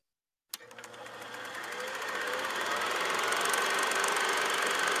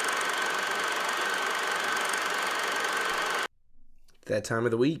It's that time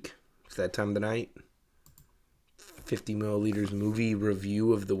of the week. It's that time of the night. 50 milliliters movie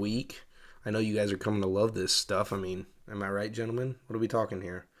review of the week. I know you guys are coming to love this stuff. I mean, am I right, gentlemen? What are we talking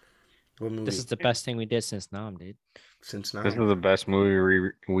here? What This is movie? the best thing we did since Nam, dude. Since This is Nam. the best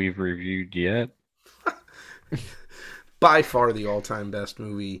movie we've reviewed yet. By far the all time best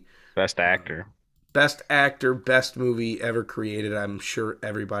movie. Best actor. Best actor, best movie ever created. I'm sure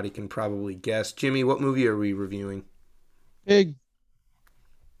everybody can probably guess. Jimmy, what movie are we reviewing? Pig.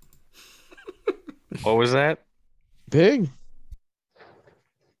 What was that? Pig.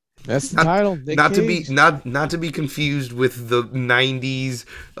 That's the Not, title. Nick not to be Cage. not to be confused with the '90s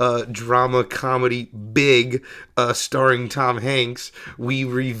drama comedy Big, starring Tom Hanks. We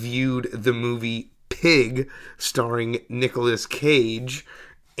reviewed the movie Pig, starring Nicolas Cage,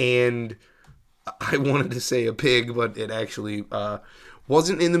 and I wanted to say a pig, but it actually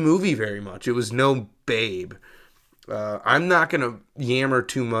wasn't in the movie very much. It was no Babe. I'm not gonna yammer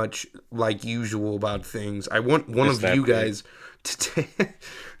too much like usual about things. I want one It's of that you pig. guys to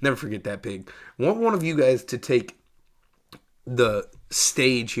never forget that pig. I want one of you guys to take the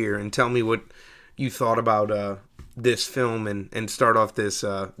stage here and tell me what you thought about this film and start off this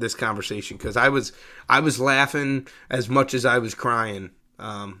conversation because I was laughing as much as I was crying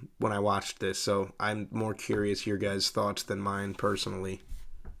when I watched this. So I'm more curious your guys' thoughts than mine personally.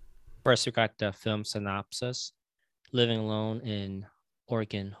 First, we got the film synopsis. Living alone in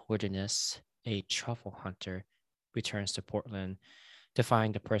Oregon wilderness, a truffle hunter returns to Portland to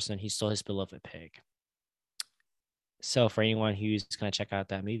find the person he stole his beloved pig. So, for anyone who's going to check out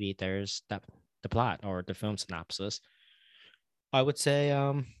that movie, there's the plot or the film synopsis. I would say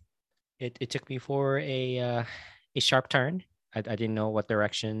it took me for a sharp turn. I didn't know what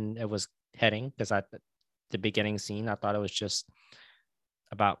direction it was heading because at the beginning scene, I thought it was just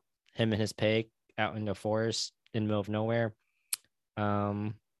about him and his pig out in the forest in the middle of nowhere.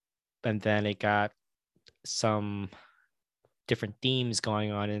 Um, and then it got some different themes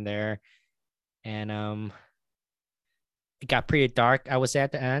going on in there, and it got pretty dark. I was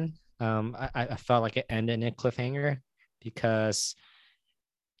at the end. I felt like it ended in a cliffhanger because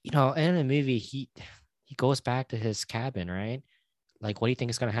in the movie he goes back to his cabin, right? Like, what do you think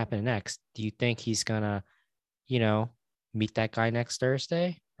is gonna happen next? Do you think he's gonna, you know, meet that guy next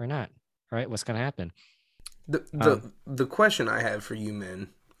Thursday or not? Right? What's gonna happen? The Um, the question I have for you men,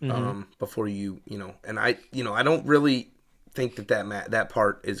 mhm. before and I don't really think that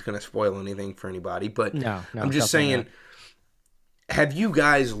part is going to spoil anything for anybody, but No, I'm no, just definitely saying, not. have you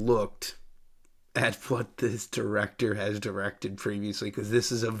guys looked at what this director has directed previously? Because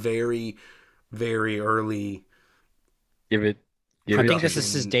this is a very, very early Give it, give I it think to this is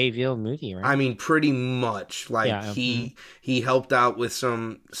me. his production. debut movie, I right? mean, pretty much like Yeah. he helped out with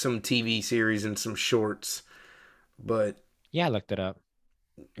some TV series and some shorts, but Yeah, I looked it up.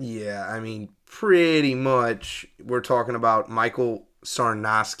 yeah, I mean, pretty much we're talking about Michael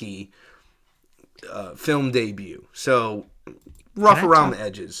Sarnowski film debut. So Can rough I around talk? the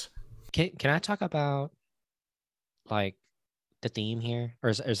edges. Can I talk about like the theme here, or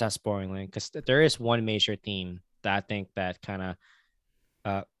is that spoiling? Because there is one major theme that I think that kind of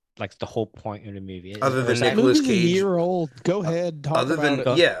uh like the whole point of the movie is, Other or is than The that Nicolas movie's a Cage, year old. Go uh, ahead, talk about it.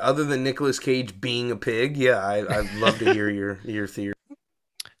 go? other than Nicolas Cage being a pig, yeah, I'd love to hear your theory.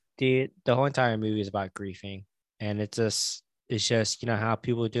 The whole entire movie is about grieving, and it's just how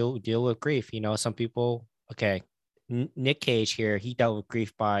people deal with grief. Some people, okay, Nick Cage here, he dealt with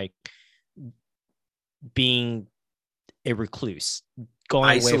grief by being a recluse,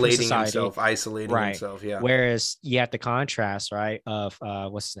 going away from society. Isolating Right. himself, yeah. Whereas you have the contrast, right, of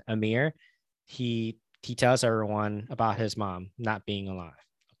what's Amir. He tells everyone about his mom not being alive.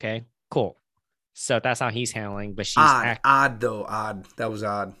 Okay, cool. So that's how he's handling, but she's act. Odd. That was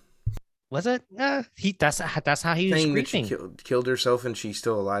odd. Was it? He that's how he was Saying that she grieving killed herself and she's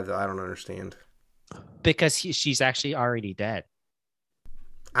still alive, though, I don't understand. because she's actually already dead.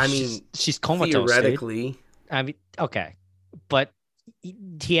 I mean, She's comatose, dude. theoretically, I mean, okay, but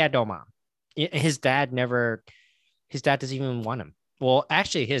he had no mom. His dad never. His dad doesn't even want him. Well,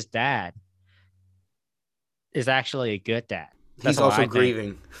 actually, his dad is actually a good dad. That's he's what also I think.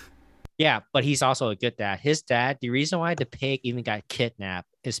 grieving. Yeah, but he's also a good dad. His dad, the reason why the pig even got kidnapped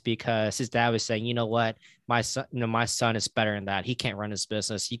is because his dad was saying, you know what, my son is better than that. He can't run his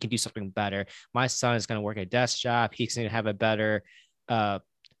business. He can do something better. My son is going to work a desk job. He's going to have a better uh,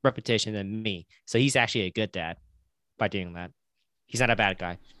 reputation than me. So he's actually a good dad by doing that. He's not a bad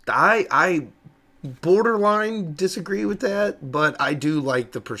guy. I borderline disagree with that, but I do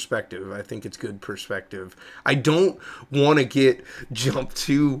like the perspective. I think it's good perspective. I don't want to jump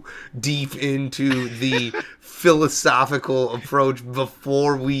too deep into the philosophical approach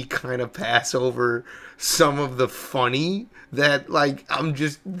before we kind of pass over some of the funny that, like, I'm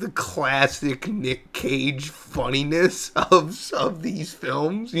just the classic Nick Cage funniness of these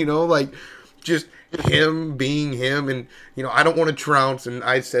films, you know, like just him being him. And you know, I don't want to trounce, and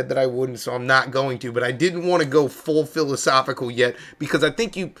I said that I wouldn't, so I'm not going to, but I didn't want to go full philosophical yet, because I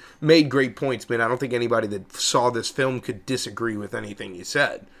think you made great points, man. I don't think anybody that saw this film could disagree with anything you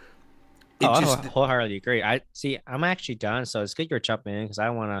said. I wholeheartedly agree. I'm actually done, so it's good you're jumping in because I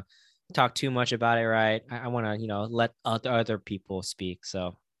don't want to talk too much about it, right? I want to, let other people speak.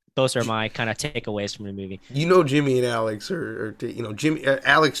 So those are my kind of takeaways from the movie. You know, Jimmy and Alex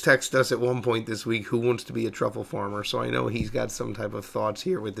Alex texted us at one point this week who wants to be a truffle farmer. So I know he's got some type of thoughts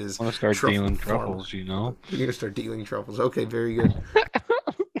here with his. I want to start dealing truffles, you know. You're gonna start dealing truffles. Okay, very good.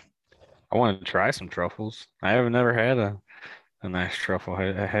 I want to try some truffles. I have never had a nice truffle.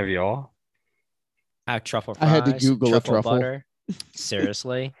 Have y'all? I have truffle fries. I had to Google a truffle. Butter.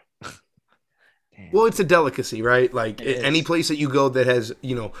 Seriously. Well, it's a delicacy, right? Like It any is. place that you go that has,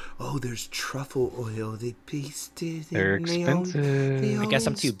 there's truffle oil. They paste it. They're and expensive. I guess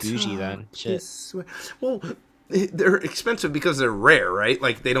I'm too bougie then. Shit. this way. Well, they're expensive because they're rare, right?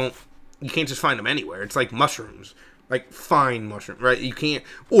 Like you can't just find them anywhere. It's like mushrooms, like fine mushroom, right? You can't,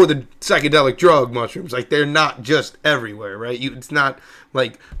 or the psychedelic drug mushrooms. Like they're not just everywhere, right? It's not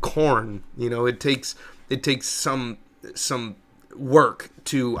like corn. It takes some work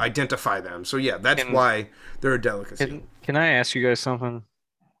to identify them. So yeah, that's why they're a delicacy. Can I ask you guys something?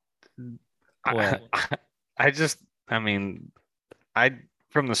 What? I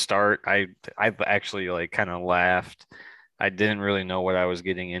from the start, I actually like kind of laughed. I didn't really know what I was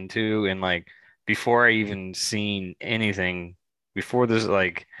getting into, and like before I even seen anything, before this,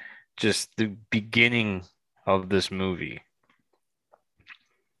 like just the beginning of this movie,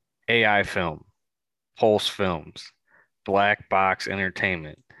 AI Film, Pulse Films, Black Box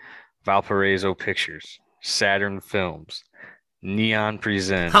Entertainment, Valparaiso Pictures, Saturn Films, Neon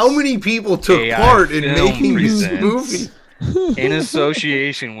Presents. How many people took AI part in Film making this presents, movie? in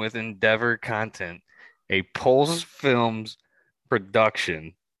association with Endeavor Content, a Pulse Films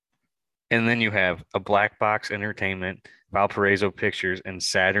production, and then you have a Black Box Entertainment, Valparaiso Pictures, and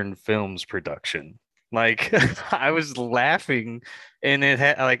Saturn Films production. Like I was laughing, and it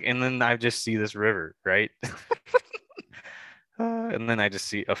had and then I just see this river, right? And then I just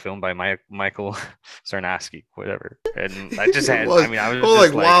see a film by Michael Sarnowski, whatever, and I just had. I mean, I was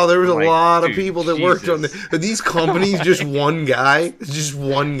just wow, there was a lot of dude, people that worked on Jesus. this. Are these companies just one guy? It's just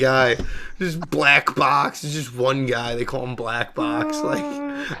one guy. Just Black Box. It's just one guy. They call him Black Box. Like,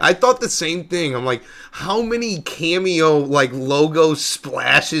 I thought the same thing. I'm like, how many cameo logo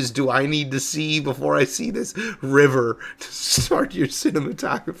splashes do I need to see before I see this river to start your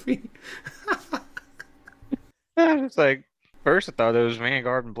cinematography? It's like first I thought it was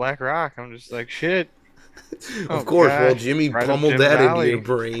Vanguard and Black Rock. I'm just like shit. Of course, well, gosh, Jimmy right up pummeled Jim that Valley. into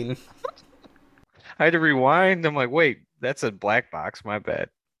your brain. I had to rewind. I'm like, wait, that's a Black Box. My bad.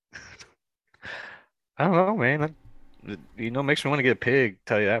 I don't know, man. Makes me want to get a pig.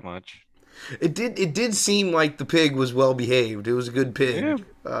 Tell you that much. It did seem like the pig was well behaved. It was a good pig.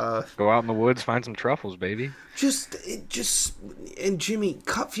 Yeah. Go out in the woods, find some truffles, baby. And Jimmy,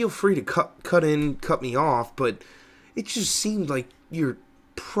 feel free to cut me off, but it just seemed like your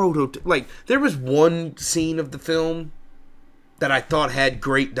like there was one scene of the film that I thought had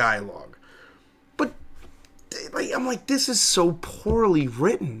great dialogue, but I'm like, this is so poorly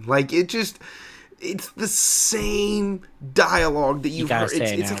written. Like it's the same dialogue that You you've gotta heard.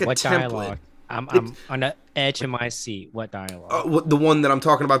 say It's now, like a what template. dialogue? I'm on the edge of my seat. What dialogue? The one that I'm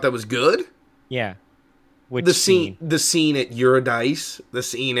talking about that was good. Yeah. Which The scene at Eurydice, the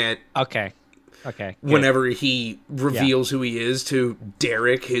scene at Okay. Good. whenever he reveals who he is to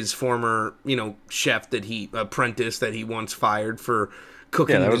Derek, his former, chef apprentice that he once fired for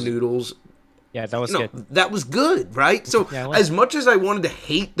cooking the noodles. Yeah, that was good. That was good, right? So Yeah, it was. as much as I wanted to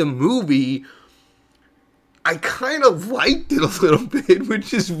hate the movie, I kind of liked it a little bit,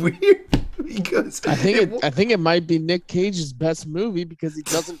 which is weird because I think it might be Nick Cage's best movie because he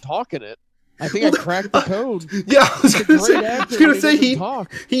doesn't talk in it. I think I cracked the code. Yeah, I was He's a gonna great say, actor when he doesn't he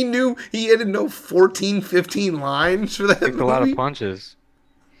talk. he knew he had to know 14, 15 lines for that Took movie. a lot of punches.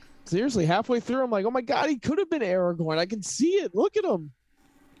 Seriously, halfway through, I'm like, oh my god, he could have been Aragorn. I can see it. Look at him.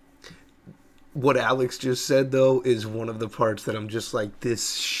 What Alex just said though is one of the parts that I'm just like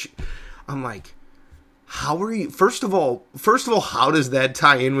I'm like, How are you? First of all, how does that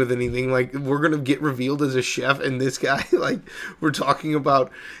tie in with anything? Like, we're gonna get revealed as a chef, and this guy, like, we're talking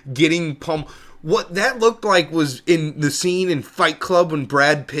about getting pumped. What that looked like was in the scene in Fight Club when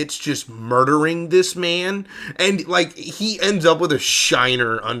Brad Pitt's just murdering this man, and like he ends up with a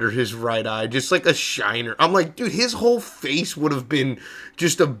shiner under his right eye, just like a shiner. I'm like, dude, his whole face would have been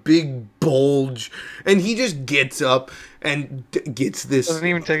just a big bulge, and he just gets up and gets this. Doesn't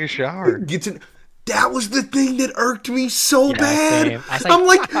even take a shower. Gets it. That was the thing that irked me so Yeah, bad. same. I was I'm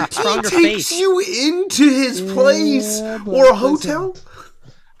like, he stronger takes face. you into his place Yeah, but or a listen, hotel.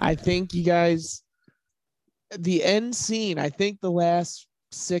 I think you guys, the end scene, I think the last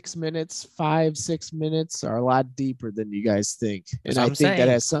 6 minutes, 5-6 minutes are a lot deeper than you guys think. And That's I what I'm think that saying.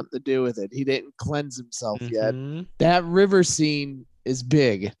 has something to do with it. He didn't cleanse himself yet. Mhm. That river scene is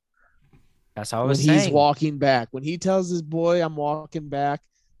big. That's all I When was he's saying. walking back, when he tells his boy, I'm walking back,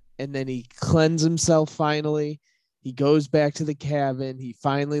 and then he cleanses himself finally. He goes back to the cabin. He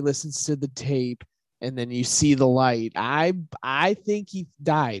finally listens to the tape, and then you see the light. I think he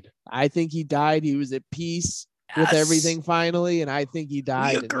died. I think he died. He was at peace with Yes. everything finally, and I think he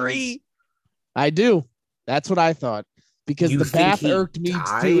died. We agree. I do. That's what I thought. Because You the think bath he irked me too,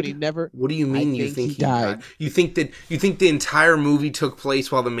 died? and he never. What do you I mean you think think he he died? died. You think the entire movie took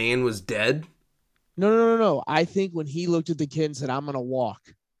place while the man was dead? No. I think when he looked at the kid and said, I'm going to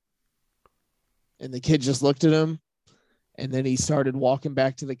walk. And the kid just looked at him. And then he started walking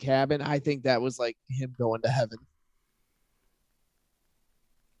back to the cabin. I think that was like him going to heaven.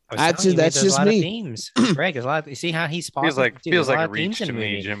 I was That's telling you, that's there's a just lot me. of themes. Greg, there's a lot. You see how he's Feels spotting? like Dude, there's feels like lot a of themes reach in to the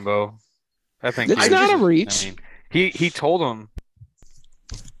me, movie. Jimbo. I think It's he not was- a reach. I mean, he told him.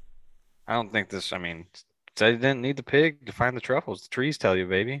 I don't think this. I mean, said he didn't need the pig to find the truffles. The trees tell you,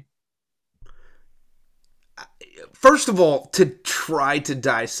 baby. First of all, to try to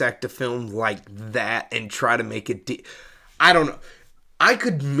dissect a film like that and try to make it I don't know. I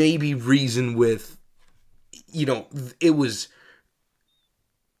could maybe reason with, it was,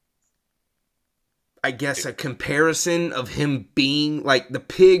 I guess, a comparison of him being like the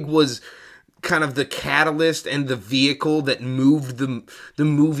pig was kind of the catalyst and the vehicle that moved the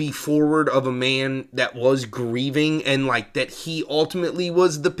movie forward of a man that was grieving, and like that he ultimately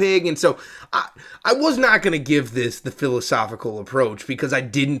was the pig. And so I was not going to give this the philosophical approach because I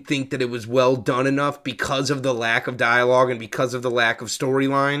didn't think that it was well done enough because of the lack of dialogue and because of the lack of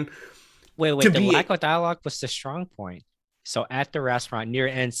storyline. Wait. to The be- lack of dialogue was the strong point. So at the restaurant near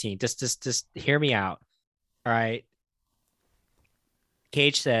end scene, just hear me out. All right.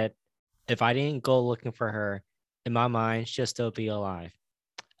 Cage said, if I didn't go looking for her, in my mind, she'll still be alive.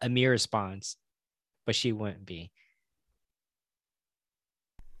 Amir responds, but she wouldn't be.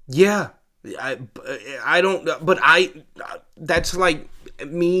 Yeah, I don't, but that's like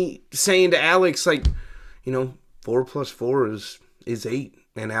me saying to Alex, like, 4 + 4 is 8,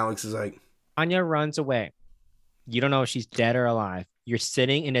 and Alex is like, Anya runs away. You don't know if she's dead or alive. You're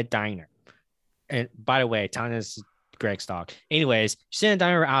sitting in a diner. And by the way, Tanya's Greg's dog. Anyways, you're sitting in a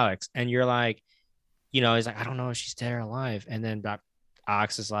diner with Alex, and you're like, he's like, I don't know if she's dead or alive. And then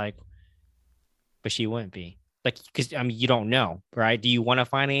Alex is like, but she wouldn't be. Like, because you don't know, right? Do you want to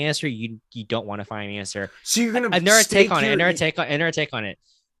find an answer? You don't want to find an answer. so you're gonna Another stake take on it. your- Another take on it.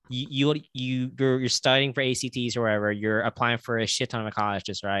 You're studying for ACTs or whatever. You're applying for a shit ton of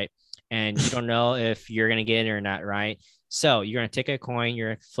colleges, right? And you don't know if you're gonna get it or not, right? So you're gonna take a coin,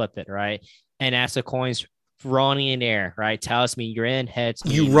 you're gonna flip it, right? And as the coin's rolling in the air, right? Tells me you're in, heads.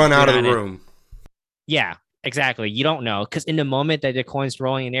 you means run you're out of not the in. room. Yeah, exactly. You don't know because in the moment that the coin's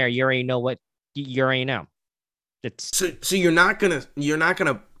rolling in the air, you already know what you already know. It's So you're not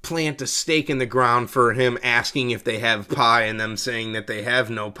gonna plant a stake in the ground for him asking if they have pie and them saying that they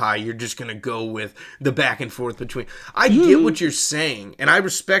have no pie. You're just gonna go with the back and forth between. I get what you're saying, and I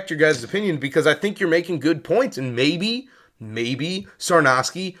respect your guys' opinion because I think you're making good points, and maybe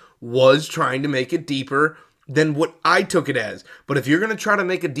Sarnowski was trying to make it deeper than what I took it as. But if you're gonna try to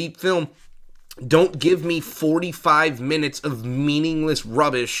make a deep film, don't give me 45 minutes of meaningless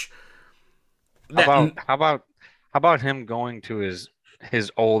rubbish. How about him going to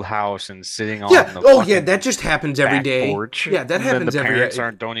his old house and sitting on Yeah. the Oh, yeah. fucking That just happens every back day. porch? Yeah, that And then happens the every parents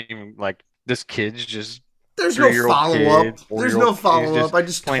day. don't even like this kid's just There's no 3-year-old follow kid, up. There's 4-year-old no kid, follow just up. I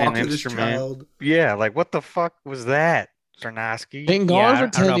just playing talked an to this instrument. child. Yeah, like what the fuck was that, Sarnowski? Been gone Yeah, I for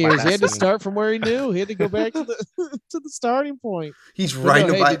don't know 10 about years. that He had to scene. start from where he knew. He had to go back to the to the starting point. He's But right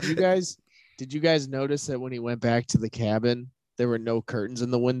no, hey, about. did you guys notice that when he went back to the cabin, there were no curtains in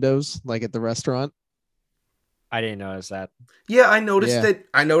the windows like at the restaurant? I didn't notice that. Yeah, I noticed Yeah. that.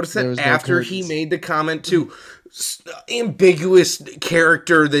 I noticed There that was no after he curtains. made the comment too. Ambiguous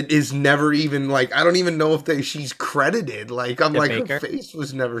character that is never even like. I don't even know if she's credited. Like I'm The like baker? her face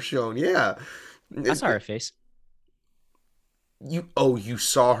was never shown. Yeah, I saw her face. you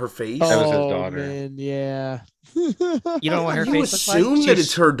saw her face. That was his Oh daughter. man, yeah. You don't know what her You face looks like? assume that it's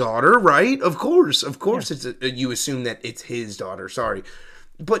She's- her daughter, right? Of course. You assume that it's his daughter. Sorry,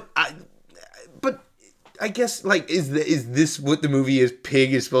 but I guess like is this what the movie is?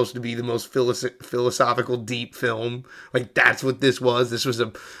 Pig is supposed to be the most philosophical, deep film. Like that's what this was. This was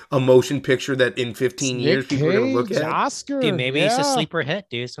a motion picture that in 15 years Nick people are gonna look Cage, at. Oscar. Dude, maybe it's a yeah. sleeper hit,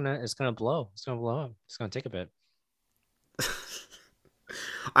 dude. It's gonna blow. It's gonna blow up. It's gonna take a bit.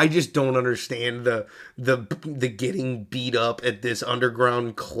 I just don't understand the getting beat up at this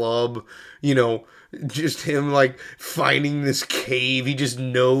underground club. You know, just him like finding this cave. He just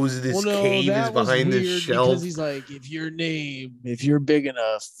knows this Well, no, cave is that was behind this weird shelf. because he's like, if you're big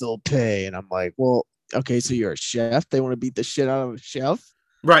enough, they'll pay. And I'm like, well, okay, so you're a chef. They want to beat the shit out of a chef.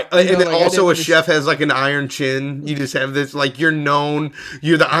 Right, You and know, then like, I also a didn't chef has like an iron chin. You just have this like you're known.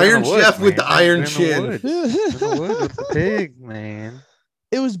 You're the In Iron the woods, Chef with man. the iron In the chin. woods. In the woods with the pig, man.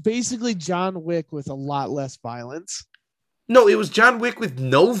 It was basically John Wick with a lot less violence. No, it was John Wick with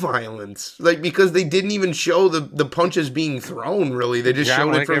no violence. Like because they didn't even show the punches being thrown. Really, they just John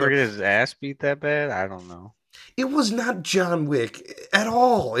showed it Wick from. ever get his ass beat that bad? I don't know. It was not John Wick at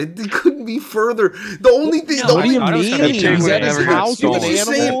all. It couldn't be further. The only thing. No, the What do only you thought it was mean? gonna be He's John at Wick. his Never got house with stolen. an He's just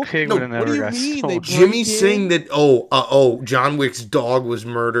saying- animal. Pig No, would have What never do you got mean? stolen. They Jimmy's break saying in? that John Wick's dog was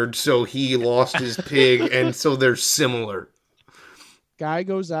murdered, so he lost his pig, and so they're similar. Guy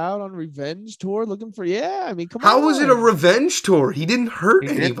goes out on revenge tour looking for. Yeah, I mean, come on. How was it a revenge tour? He didn't hurt He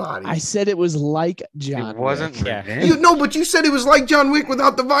didn't. anybody. I said it was like John It wasn't Wick. Yeah. revenge. But you said it was like John Wick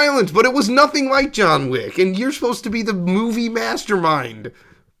without the violence, but it was nothing like John Wick, and you're supposed to be the movie mastermind.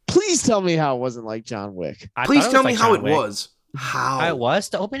 Please tell me how it wasn't like John Wick. I Please thought it tell was me like how John it Wick. was. How? It was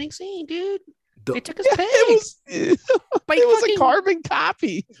the opening scene, dude. The- They took his Yeah, pig. it But was fucking- a carbon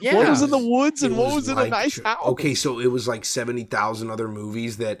copy. Yeah. One was in the woods and It one was in a like nice house. Okay, so it was like 70,000 other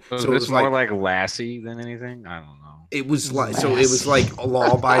movies that. So So it it's was more like like Lassie than anything. I don't know. it was like so it was like a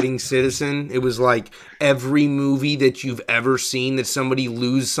law-abiding citizen. It was like every movie that you've ever seen that somebody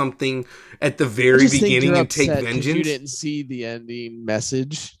lose something at the I very just think beginning you're and take upset 'cause vengeance. You didn't see the ending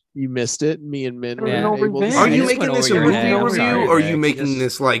message. You missed it. Me and Min were Yeah. No able to revenge. Are see you just it. making went this over a your movie head. I'm review, sorry, or are you Nick. making Just-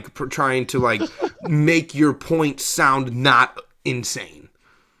 this like trying to like make your point sound not insane?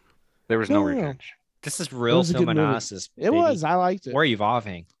 There was no No. revenge. This is It real was a film good movie. analysis. It baby. was. I liked it. We're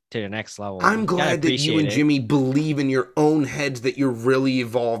evolving to the next level. I'm You gotta glad that you appreciate and it. Jimmy believe in your own heads that you're really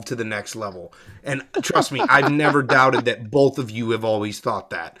evolved to the next level. And trust me, I've never doubted that both of you have always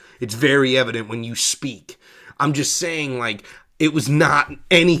thought that. It's very evident when you speak. I'm just saying, like, it was not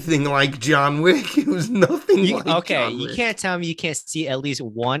anything like John Wick. It was nothing like Okay, John you Wick. can't tell me you can't see at least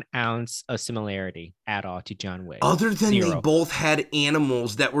 1 ounce of similarity at all to John Wick. Other than they Zero. both had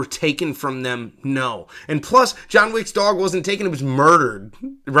animals that were taken from them, no. And plus, John Wick's dog wasn't taken; it was murdered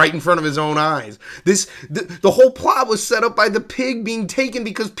right in front of his own eyes. The whole plot was set up by the pig being taken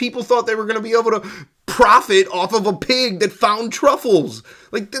because people thought they were going to be able to profit off of a pig that found truffles.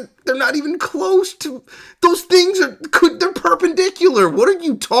 Like they're not even close to those things. They're perpendicular. What are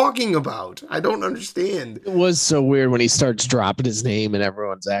you talking about? I don't understand. It was so weird when he starts dropping his name and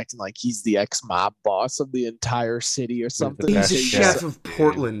everyone's acting like he's the ex-mob boss of the entire city or something. He's best a He's chef. chef of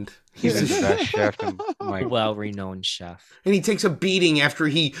Portland. He's the best chef in like Well-renowned chef. And he takes a beating after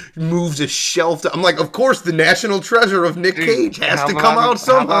he moves a shelf. I'm like, of course, the national treasure of Nick Dude, Cage has how to about come him- out How about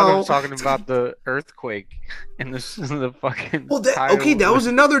somehow. him talking about the earthquake and the fucking. Well, that was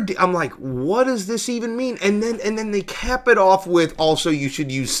another. I'm like, what does this even mean? And then they cap it off with also you should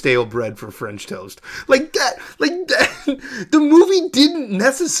use stale bread for French toast. Like that. The movie didn't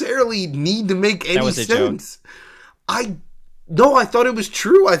necessarily need to make any was a joke. sense. No, I thought it was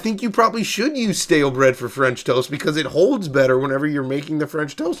true. I think you probably should use stale bread for French toast because it holds better whenever you're making the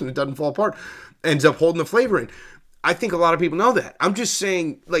French toast and it doesn't fall apart. Ends up holding the flavor in. I think a lot of people know that. I'm just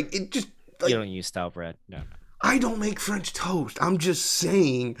saying, like, it just. Like, You don't use style bread. No. I don't make French toast. I'm just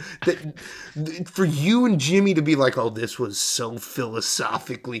saying that for you and Jimmy to be like, oh, this was so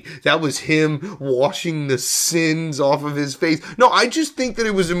philosophically, that was him washing the sins off of his face. No, I just think that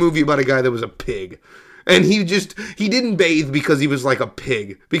it was a movie about a guy that was a pig. And he didn't bathe because he was like a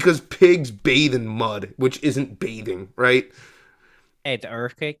pig. Because pigs bathe in mud, which isn't bathing, right? Hey, the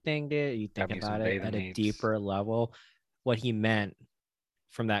earthquake thing, dude, you think Got me some about it bathing at a apes. deeper level, what he meant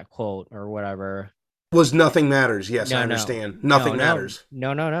from that quote or whatever. Was nothing matters. Yes, No, I no. understand. Nothing matters.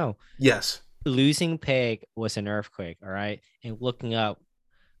 No. Yes. losing Peg was an earthquake, all right? And looking up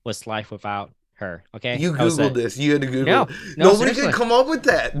was life without her. Okay. You That was Googled it. this. You had to Google No, it. no, Nobody seriously. could come up with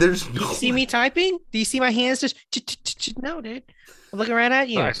that. There's Do no you see me typing? Do you see my hands just no, dude? I'm looking right at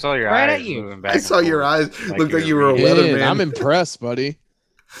you. I saw your right eyes at you. moving back. I saw and your forth, eyes. Looked like you were a reading. weatherman. Man, I'm impressed, buddy.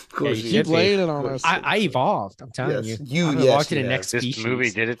 Of course you you Keep should be. laying it on us. I evolved. I'm telling Yes, you. I'm yes, walking to you the have. next This species. movie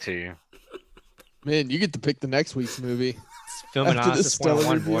did it to you. Man, you get to pick the next week's movie. It's filming After on this this stellar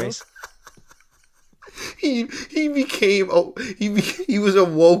one reveal. voice. He became he was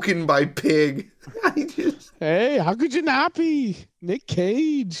awoken by Pig. I just Hey, how could you not be? Nick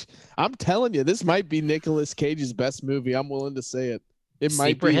Cage. I'm telling you, this might be Nicolas Cage's best movie. I'm willing to say it. It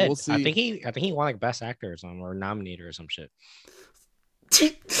might Sleeper be. hit. We'll see. I think he won like best actor or something, or nominated or some shit.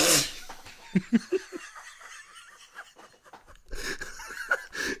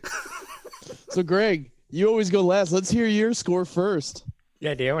 So, Greg, you always go last. Let's hear your score first.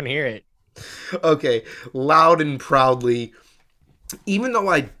 Yeah, dude, I want to hear it. Okay, loud and proudly. Even though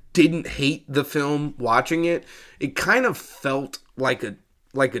I didn't hate the film watching it, it kind of felt like a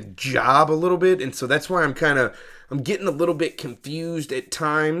job a little bit, and so that's why I'm getting a little bit confused at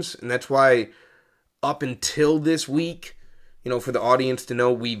times, and that's why up until this week, for the audience to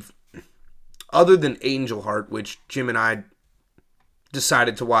know, we've, other than Angel Heart, which Jim and I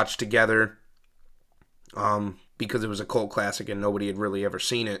decided to watch together, because it was a cult classic and nobody had really ever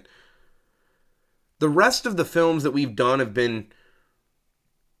seen it. The rest of the films that we've done have been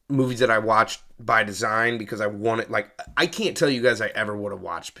movies that I watched by design because I wanted, I can't tell you guys I ever would have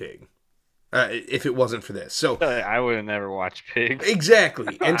watched Pig if it wasn't for this. So I would have never watched Pig.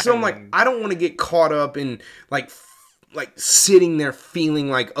 exactly. And so I'm like, I don't want to get caught up in like sitting there feeling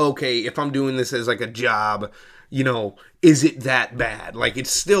like, okay, if I'm doing this as like a job, is it that bad? Like,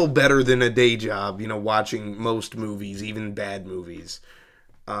 it's still better than a day job, watching most movies, even bad movies.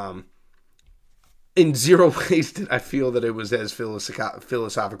 In zero ways did I feel that it was as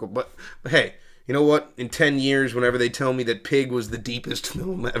philosophical. But hey, you know what? In 10 years, whenever they tell me that Pig was the deepest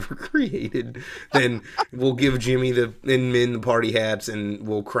film ever created, then we'll give Jimmy and Min the party hats and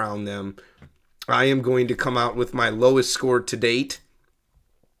we'll crown them. I am going to come out with my lowest score to date,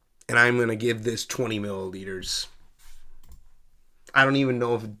 and I'm going to give this 20 milliliters. I don't even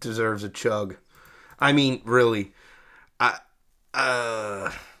know if it deserves a chug. I mean, really.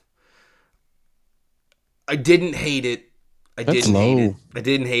 I didn't hate it. I That's didn't hate low. it. I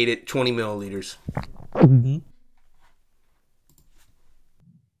didn't hate it. 20 milliliters.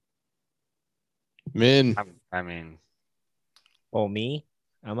 Man, I mean, Oh, me?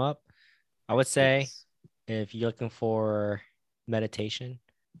 I'm up. I would say if you're looking for meditation,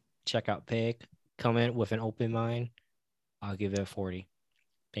 check out Pig. Come in with an open mind. I'll give it a 40.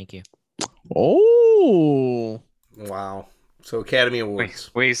 Thank you. oh, Wow. So Academy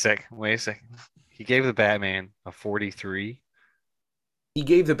Awards. wait a second. He gave the Batman a 43, He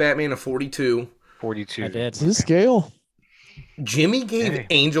gave the Batman a 42. 42. I did. it's the scale. Jimmy gave Hey.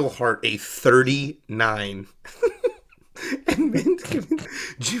 Angel Heart a 39. And Min's giving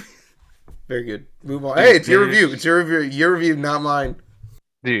Jimmy... Very good. Move on. Hey, it's your review. It's your review. Your review, not mine.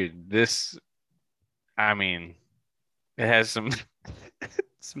 Dude, this, I mean, it has some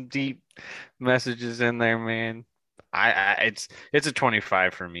some deep messages in there, man. It's a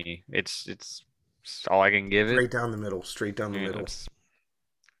 25 for me. It's all I can give it. Straight down the middle. Straight down the You know, middle.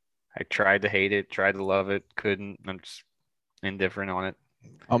 I tried to hate it, tried to love it, couldn't. I'm just indifferent on it.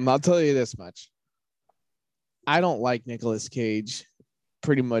 I'll tell you this much. I don't like Nicolas Cage.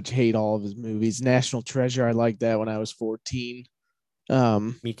 Pretty much hate all of his movies. National Treasure, I liked that when I was 14.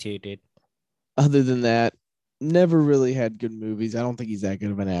 Me too, dude. Other than that, never really had good movies. I don't think he's that good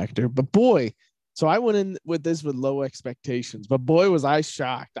of an actor. But boy, so I went in with this with low expectations. But boy, was I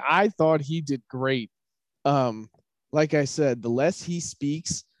shocked. I thought he did great. Like I said, the less he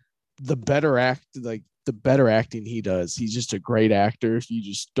speaks, the better acting he does. He's just a great actor. You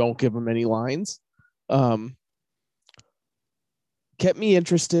just don't give him any lines. Kept me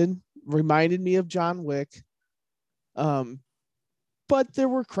interested, reminded me of John Wick. But there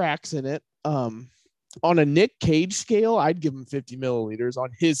were cracks in it. On a Nick Cage scale, I'd give him 50 milliliters. On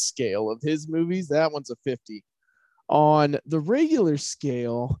his scale of his movies, that one's a 50. On the regular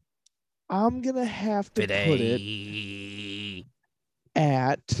scale, I'm going to have to put it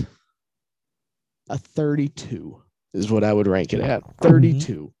at a 32 is what I would rank it at.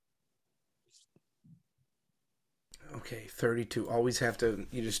 32. Okay, 32. Always have to.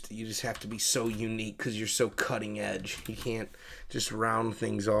 You just have to be so unique because you're so cutting edge. You can't just round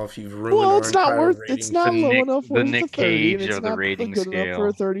things off. You've ruined Well, our it's not entire worth. rating It's not The low Nick- enough the worth Nick the 30, and Cage it's of the not rating good enough for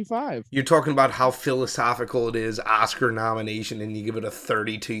a scale. 35. You're talking about how philosophical it is, Oscar nomination, and you give it a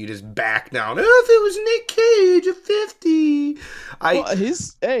 32. You just back down. Oh, if it was Nick Cage, a 50. Well, out of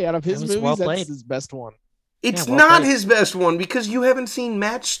his That was movies, well that's played. his best one. It's well not played. his best one because you haven't seen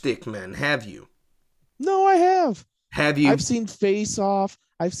Matchstick Men, have you? No, I have. Have you? I've seen Face Off.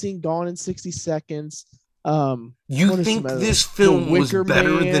 I've seen Gone in 60 Seconds. You what are think some other- this The film was Wicker better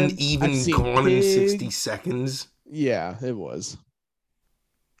Man. than I've even seen Gone in Pig. 60 Seconds? Yeah, it was.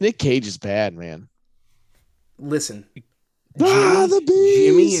 Nick Cage is bad, man. Listen, The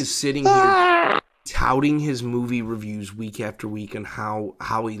Jimmy bees! is sitting here Ah! touting his movie reviews week after week and how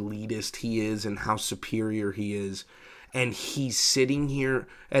elitist he is and how superior he is. And he's sitting here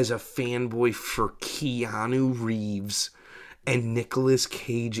as a fanboy for Keanu Reeves and Nicolas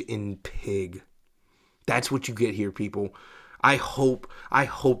Cage in Pig. That's what you get here, people. I hope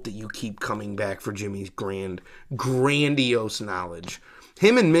that you keep coming back for Jimmy's grandiose knowledge.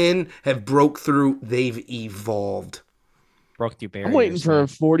 Him and Min have broke through. They've evolved. Broke through barriers. I'm waiting for man. a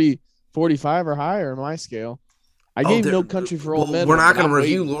 40, 45 or higher on my scale. I gave No Country for Old Men. We're not going to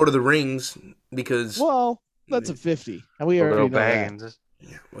review Lord of the Rings because Well, that's a 50. And we already Bilbo know that. Baggins.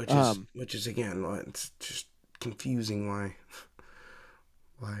 yeah, which is again, it's just confusing why.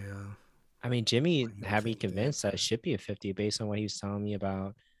 I mean, Jimmy Why you had me think that? convinced that it should be a 50 based on what he was telling me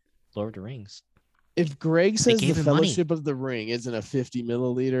about Lord of the Rings. If Greg says the gave him money. Fellowship of the Ring isn't a 50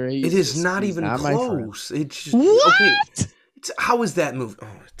 milliliter, It is not he's even not my friend. close. It's just What? okay. How is that movie? Oh,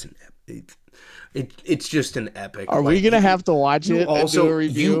 it's just an epic. Are we Like, gonna have to watch You it and do a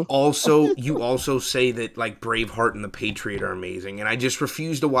review? you also say that like Braveheart and The Patriot are amazing, and I just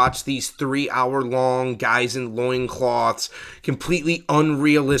refuse to watch these 3-hour long guys in loincloths, completely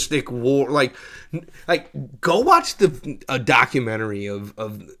unrealistic war. Like go watch a documentary of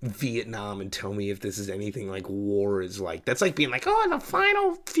Vietnam and tell me if this is anything like war is like. That's like being like, oh, the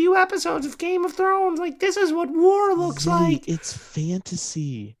final few episodes of Game of Thrones, like this is what war looks Zeke, like. It's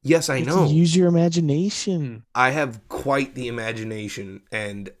fantasy. Yes, I You have know. to use your imagination. I have quite the imagination,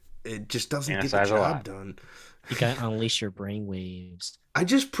 and it just doesn't get the Fantasize a job lot. done. You gotta unleash your brainwaves. I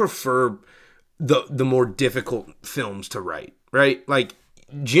just prefer the more difficult films to write, right? Like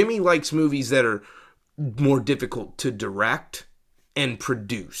Jimmy likes movies that are more difficult to direct and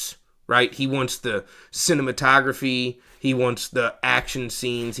produce, right? He wants the cinematography, he wants the action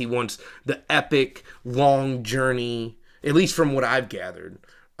scenes, he wants the epic long journey, at least from what I've gathered.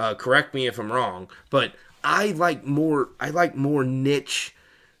 Correct me if I'm wrong, but I like more niche,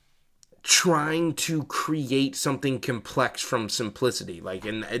 trying to create something complex from simplicity. Like,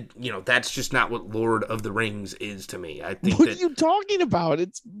 and that's just not what Lord of the Rings is to me. I think What that are you talking about?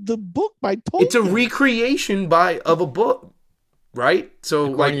 It's the book by Tolkien. it's a recreation of a book, right? So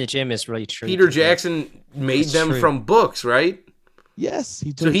According like to Jim, it's really true. Peter Jackson made It's them true. from books, right? Yes,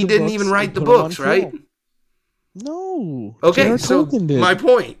 he. So took he the didn't books even and write the put 'em on books, right? film. No. Okay, J.R. so Tolkien did. my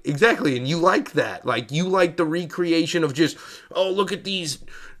point exactly, and you like that. Like you like the recreation of just, oh, look at these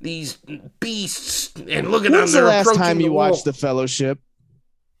beasts, and look at them. When's the They're last approaching time the you wall. watched The Fellowship?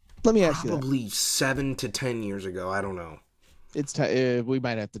 Let me ask you that. Probably 7 to 10 years ago. I don't know. It's we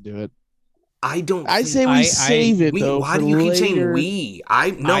might have to do it. I don't. I think- say we save it though. Why for do you keep saying later. we?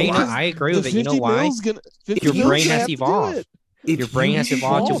 I no. I agree with it. You know why? Your you brain have has to evolved. if Your brain you has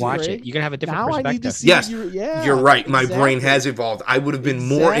evolved to show- watch Greg. it. You're gonna have a different Now I need to perspective. see. Yes, Yeah, You're right. My brain exactly. has evolved. I would have been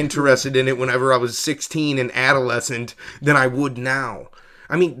more Exactly. interested in it whenever I was 16 and adolescent than I would now.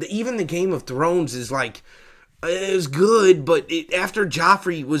 I mean, even the Game of Thrones is like, it was good, but after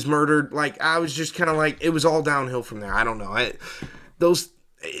Joffrey was murdered, like I was just kind of like, it was all downhill from there. I don't know.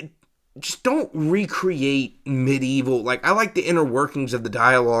 Just don't recreate medieval. Like I like the inner workings of the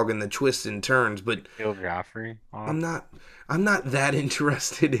dialogue and the twists and turns, but Kill Joffrey. I'm not that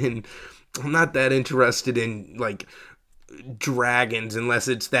interested in. I'm not that interested in like dragons unless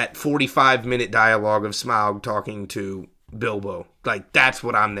it's that 45-minute dialogue of Smaug talking to Bilbo. Like that's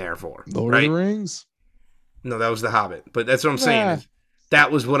what I'm there for. Lord right? of the Rings. No, that was The Hobbit. But that's what I'm saying. Ah. Is that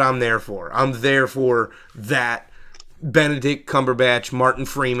was what I'm there for. I'm there for that Benedict Cumberbatch, Martin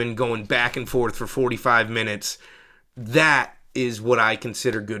Freeman going back and forth for 45 minutes. That is what I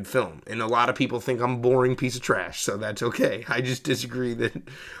consider good film. And a lot of people think I'm a boring piece of trash, so that's okay. I just disagree that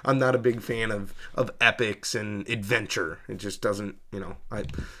I'm not a big fan of epics and adventure. It just doesn't,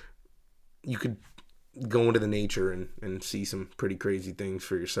 you could go into the nature and see some pretty crazy things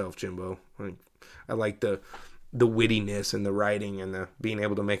for yourself, Jimbo. Like, I like the wittiness and the writing and the being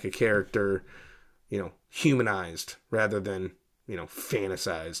able to make a character, humanized rather than,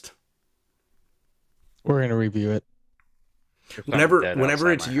 fantasized. We're gonna review it.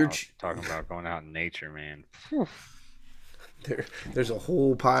 Whenever it's your talking about going out in nature, man. there's a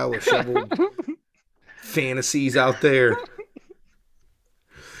whole pile of shoveled fantasies out there.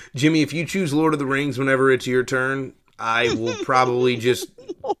 Jimmy, if you choose Lord of the Rings whenever it's your turn, I will probably just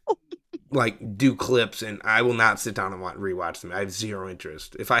do clips, and I will not sit down and rewatch them. I have zero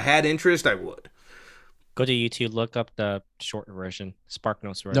interest. If I had interest, I would. Go to YouTube, look up the short version, Spark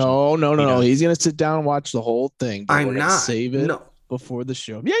Notes version. No. He's gonna sit down and watch the whole thing. But I'm not. Save it No. before the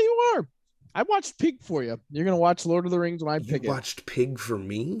show. Yeah, you are. I watched Pig for you. You're gonna watch Lord of the Rings when I pick it. You watched Pig for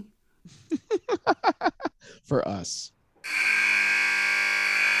me? For us.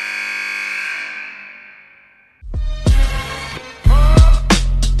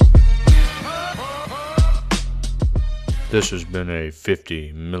 This has been a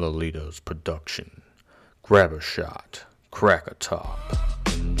 50 milliliters production. Grab a shot, crack a top.